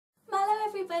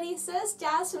bunny sis,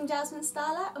 Jazz from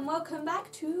JasmineStarler, and welcome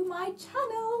back to my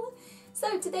channel.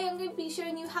 So today I'm going to be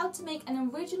showing you how to make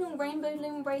an original Rainbow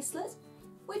Loom bracelet,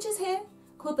 which is here,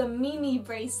 called the MIMI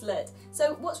Bracelet.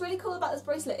 So what's really cool about this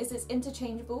bracelet is it's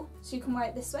interchangeable, so you can wear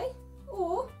it this way,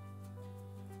 or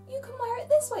you can wear it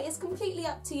this way. It's completely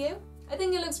up to you. I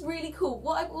think it looks really cool.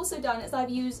 What I've also done is I've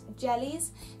used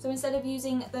jellies. So instead of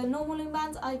using the normal loom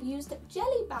bands, I've used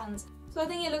jelly bands. So I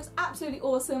think it looks absolutely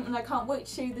awesome and I can't wait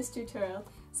to show you this tutorial.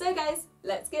 So guys,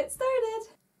 let's get started.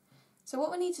 So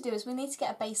what we need to do is we need to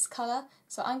get a base colour.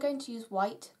 So I'm going to use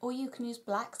white, or you can use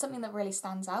black, something that really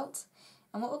stands out.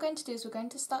 And what we're going to do is we're going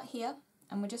to start here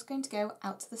and we're just going to go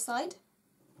out to the side,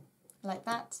 like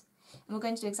that. And we're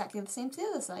going to do exactly the same to the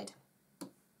other side.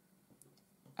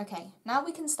 Okay, now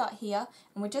we can start here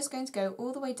and we're just going to go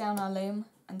all the way down our loom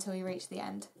until we reach the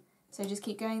end. So just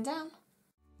keep going down.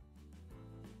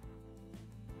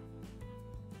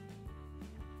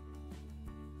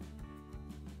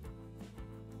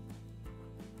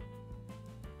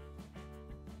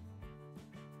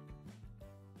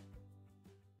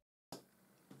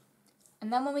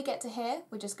 And then when we get to here,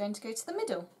 we're just going to go to the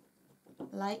middle,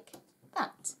 like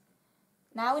that.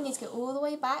 Now we need to go all the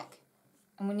way back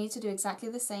and we need to do exactly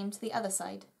the same to the other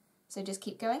side. So just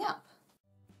keep going up.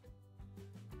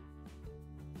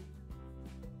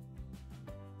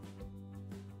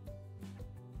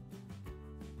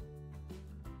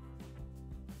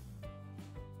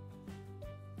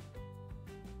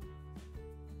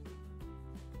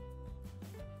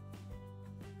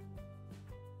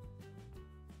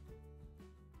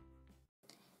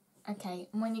 Okay,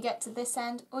 and when you get to this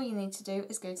end, all you need to do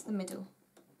is go to the middle.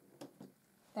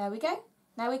 There we go.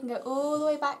 Now we can go all the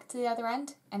way back to the other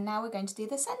end, and now we're going to do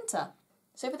the centre.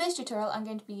 So for this tutorial I'm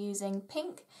going to be using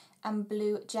pink and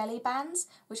blue jelly bands,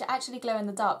 which actually glow in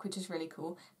the dark, which is really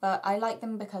cool, but I like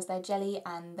them because they're jelly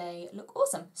and they look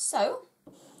awesome. So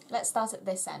let's start at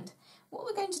this end. What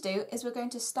we're going to do is we're going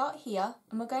to start here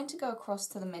and we're going to go across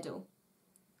to the middle.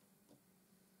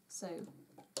 So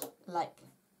like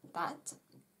that.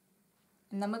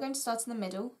 And then we're going to start in the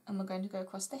middle and we're going to go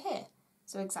across to here.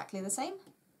 So exactly the same.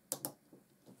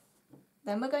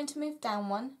 Then we're going to move down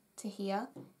one to here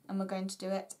and we're going to do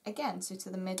it again. So to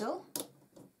the middle,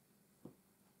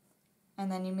 and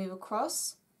then you move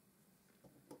across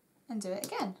and do it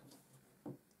again,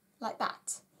 like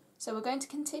that. So we're going to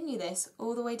continue this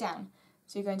all the way down.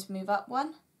 So you're going to move up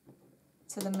one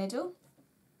to the middle,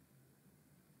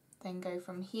 then go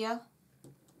from here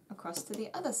across to the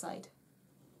other side.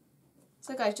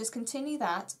 So guys, just continue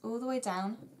that all the way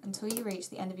down until you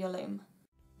reach the end of your loom.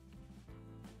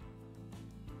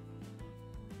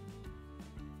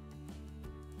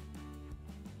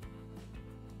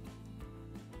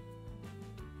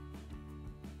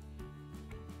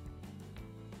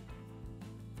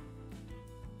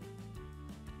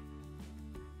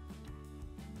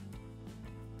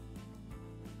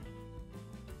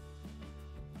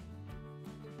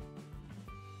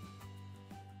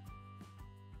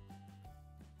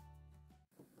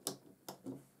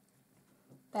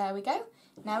 There we go.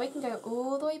 Now we can go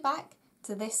all the way back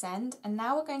to this end, and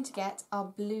now we're going to get our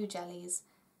blue jellies.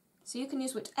 So you can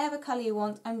use whichever colour you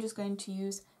want. I'm just going to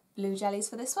use blue jellies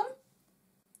for this one.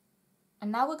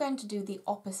 And now we're going to do the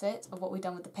opposite of what we've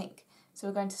done with the pink. So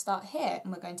we're going to start here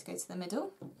and we're going to go to the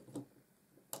middle.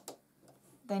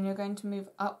 Then you're going to move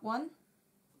up one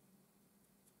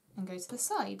and go to the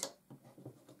side.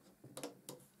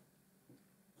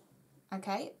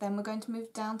 Okay, then we're going to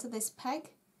move down to this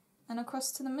peg and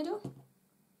across to the middle.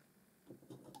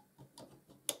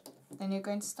 Then you're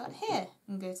going to start here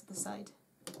and go to the side.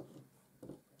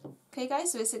 Okay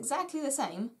guys, so it's exactly the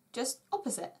same, just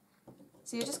opposite.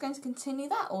 So you're just going to continue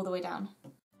that all the way down.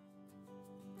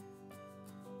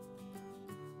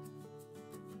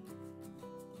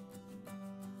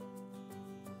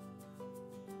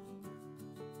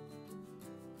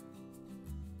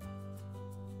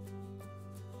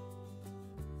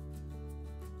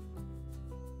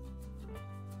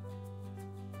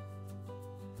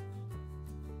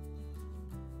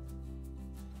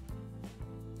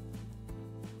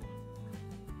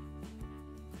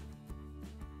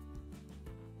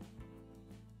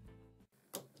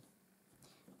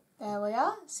 There we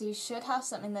are, so you should have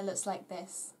something that looks like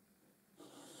this.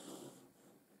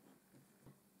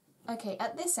 Okay,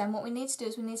 at this end what we need to do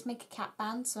is we need to make a cap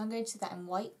band, so I'm going to do that in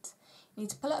white. You need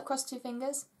to pull it across two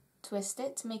fingers, twist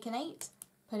it to make an 8,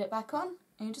 put it back on,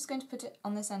 and you're just going to put it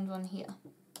on this end one here,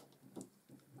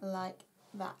 like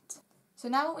that. So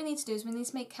now what we need to do is we need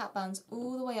to make cap bands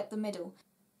all the way up the middle.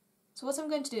 So what I'm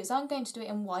going to do is I'm going to do it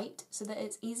in white so that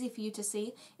it's easy for you to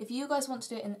see. If you guys want to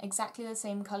do it in exactly the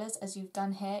same colours as you've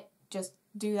done here, just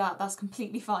do that, that's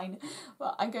completely fine.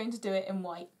 But I'm going to do it in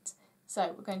white.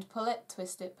 So we're going to pull it,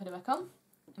 twist it, put it back on,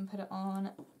 and put it on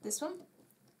this one.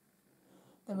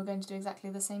 Then we're going to do exactly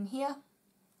the same here.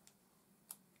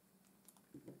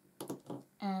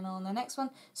 And on the next one.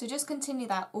 So just continue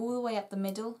that all the way up the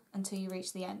middle until you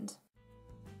reach the end.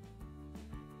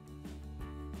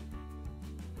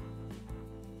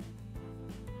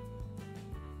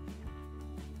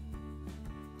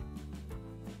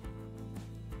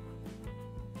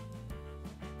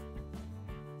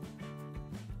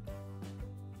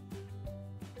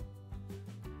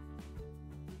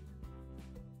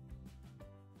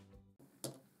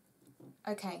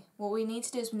 Okay, what we need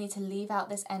to do is we need to leave out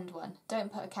this end one.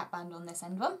 Don't put a cap band on this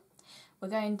end one. We're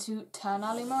going to turn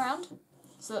our loom around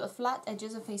so that the flat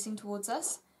edges are facing towards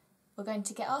us. We're going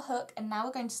to get our hook and now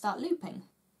we're going to start looping.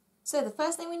 So the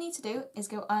first thing we need to do is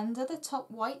go under the top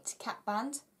white cap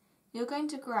band. You're going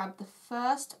to grab the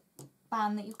first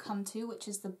band that you come to, which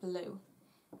is the blue.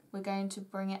 We're going to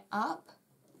bring it up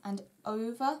and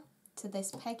over to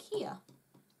this peg here.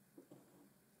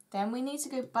 Then we need to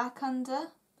go back under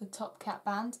the top cap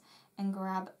band and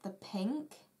grab the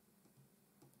pink.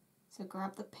 So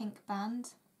grab the pink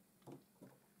band.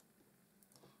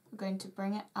 We're going to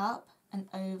bring it up and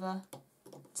over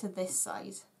to this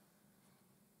side.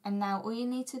 And now all you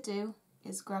need to do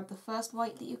is grab the first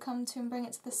white that you come to and bring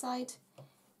it to the side,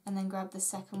 and then grab the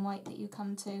second white that you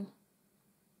come to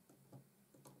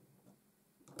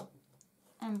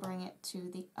and bring it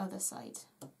to the other side,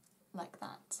 like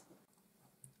that.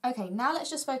 Okay, now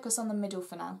let's just focus on the middle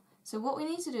for now. So what we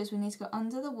need to do is we need to go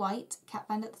under the white cap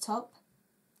band at the top,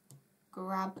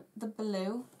 grab the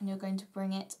blue, and you're going to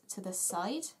bring it to the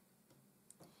side.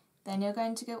 Then you're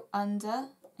going to go under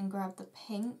and grab the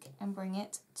pink and bring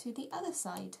it to the other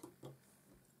side.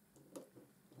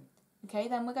 Okay,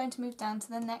 then we're going to move down to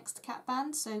the next cap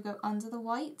band, so go under the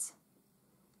white.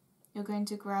 You're going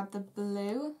to grab the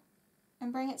blue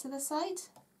and bring it to the side.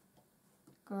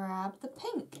 Grab the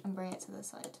pink and bring it to the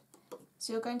side.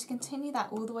 So you're going to continue that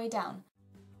all the way down.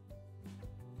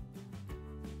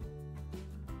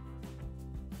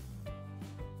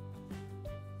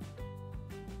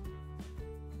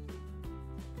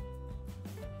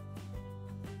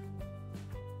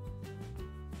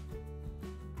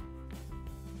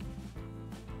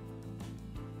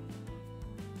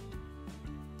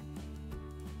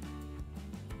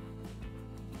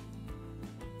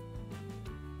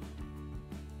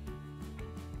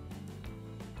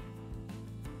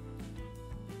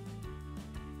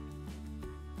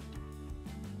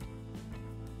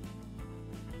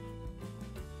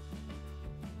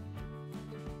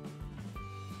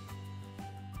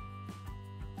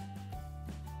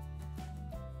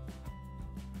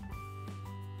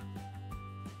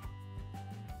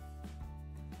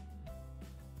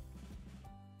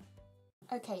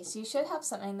 Okay, so you should have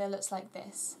something that looks like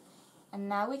this. And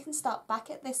now we can start back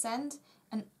at this end,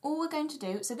 and all we're going to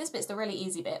do, so this bit's the really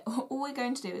easy bit, all we're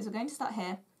going to do is we're going to start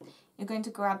here. You're going to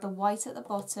grab the white at the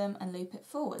bottom and loop it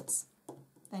forwards.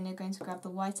 Then you're going to grab the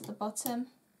white at the bottom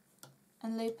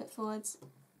and loop it forwards.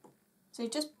 So you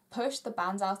just push the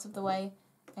bands out of the way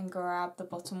and grab the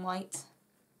bottom white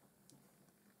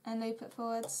and loop it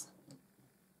forwards.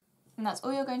 And that's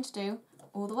all you're going to do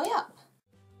all the way up.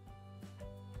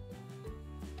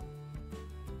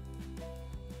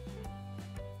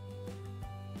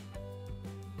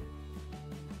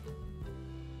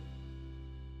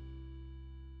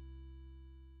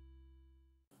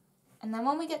 And then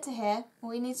when we get to here, what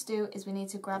we need to do is we need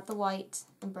to grab the white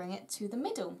and bring it to the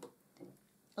middle,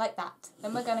 like that.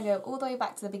 Then we're going to go all the way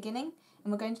back to the beginning,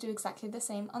 and we're going to do exactly the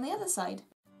same on the other side.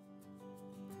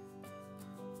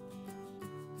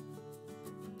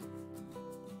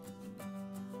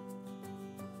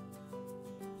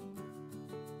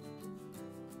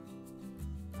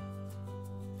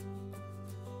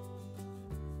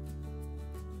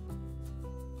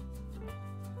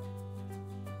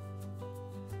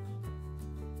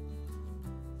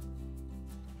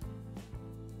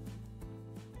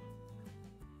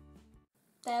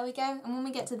 There we go, and when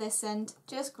we get to this end,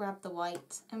 just grab the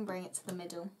white and bring it to the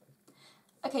middle.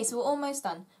 Okay, so we're almost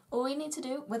done. All we need to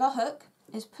do with our hook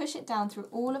is push it down through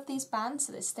all of these bands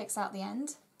so that it sticks out the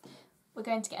end. We're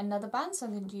going to get another band, so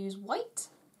I'm going to use white.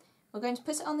 We're going to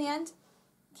put it on the end,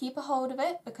 keep a hold of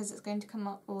it because it's going to come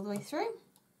up all the way through,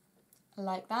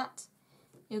 like that.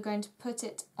 You're going to put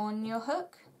it on your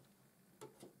hook.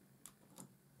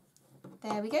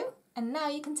 There we go, and now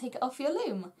you can take it off your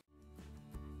loom.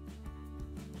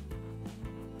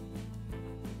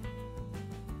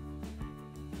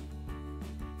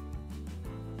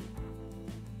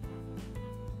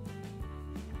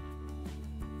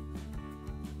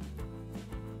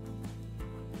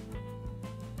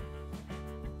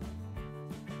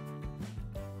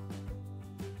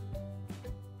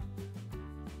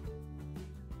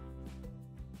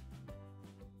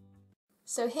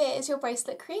 So here is your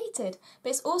bracelet created, but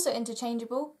it's also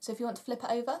interchangeable, so if you want to flip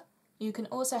it over, you can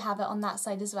also have it on that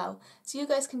side as well. So you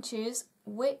guys can choose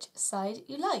which side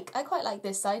you like. I quite like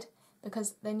this side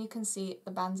because then you can see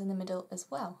the bands in the middle as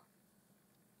well.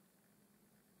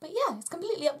 But yeah, it's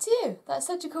completely up to you. That's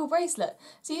such a cool bracelet.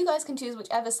 So you guys can choose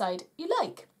whichever side you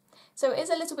like. So it is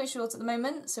a little bit short at the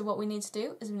moment, so what we need to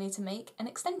do is we need to make an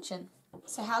extension.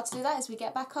 So how to do that is we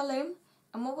get back our loom,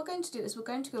 and what we're going to do is we're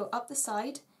going to go up the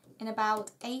side in about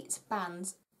 8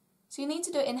 bands. So you need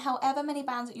to do it in however many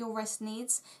bands your wrist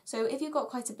needs. So if you've got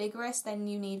quite a big wrist, then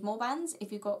you need more bands.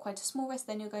 If you've got quite a small wrist,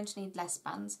 then you're going to need less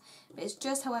bands. But it's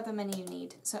just however many you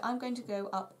need. So I'm going to go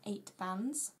up 8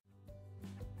 bands.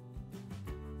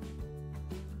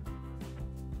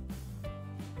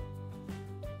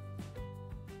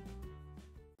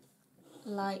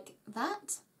 Like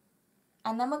that.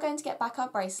 And then we're going to get back our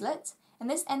bracelet. And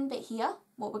this end bit here,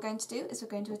 what we're going to do is we're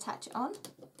going to attach it on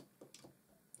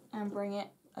and bring it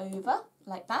over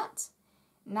like that.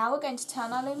 Now we're going to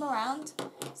turn our loom around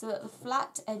so that the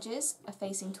flat edges are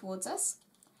facing towards us.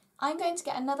 I'm going to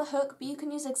get another hook, but you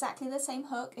can use exactly the same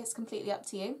hook, it's completely up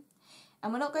to you.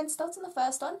 And we're not going to start on the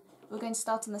first one, we're going to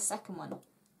start on the second one.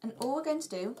 And all we're going to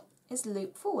do is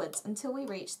loop forwards until we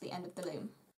reach the end of the loom.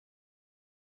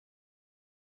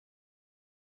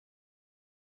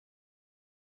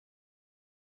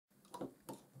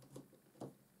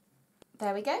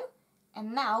 There we go.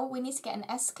 And now we need to get an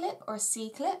S clip or a C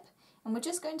clip, and we're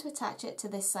just going to attach it to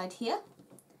this side here.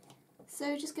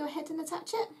 So just go ahead and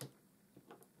attach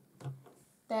it.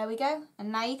 There we go,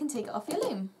 and now you can take it off your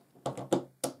loom.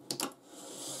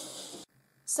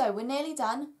 So we're nearly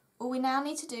done. All we now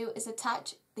need to do is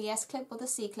attach the S clip or the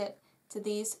C clip to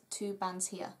these 2 bands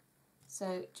here.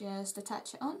 So just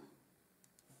attach it on.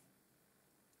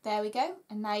 There we go,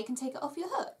 and now you can take it off your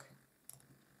hook.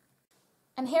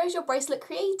 And here is your bracelet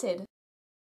created.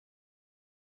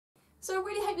 So I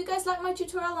really hope you guys liked my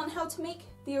tutorial on how to make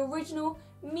the original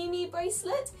MIMI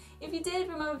bracelet. If you did,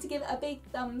 remember to give it a big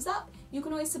thumbs up. You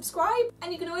can always subscribe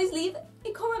and you can always leave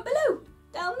a comment below,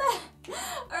 down there.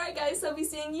 Alright guys, so I'll be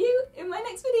seeing you in my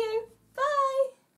next video. Bye!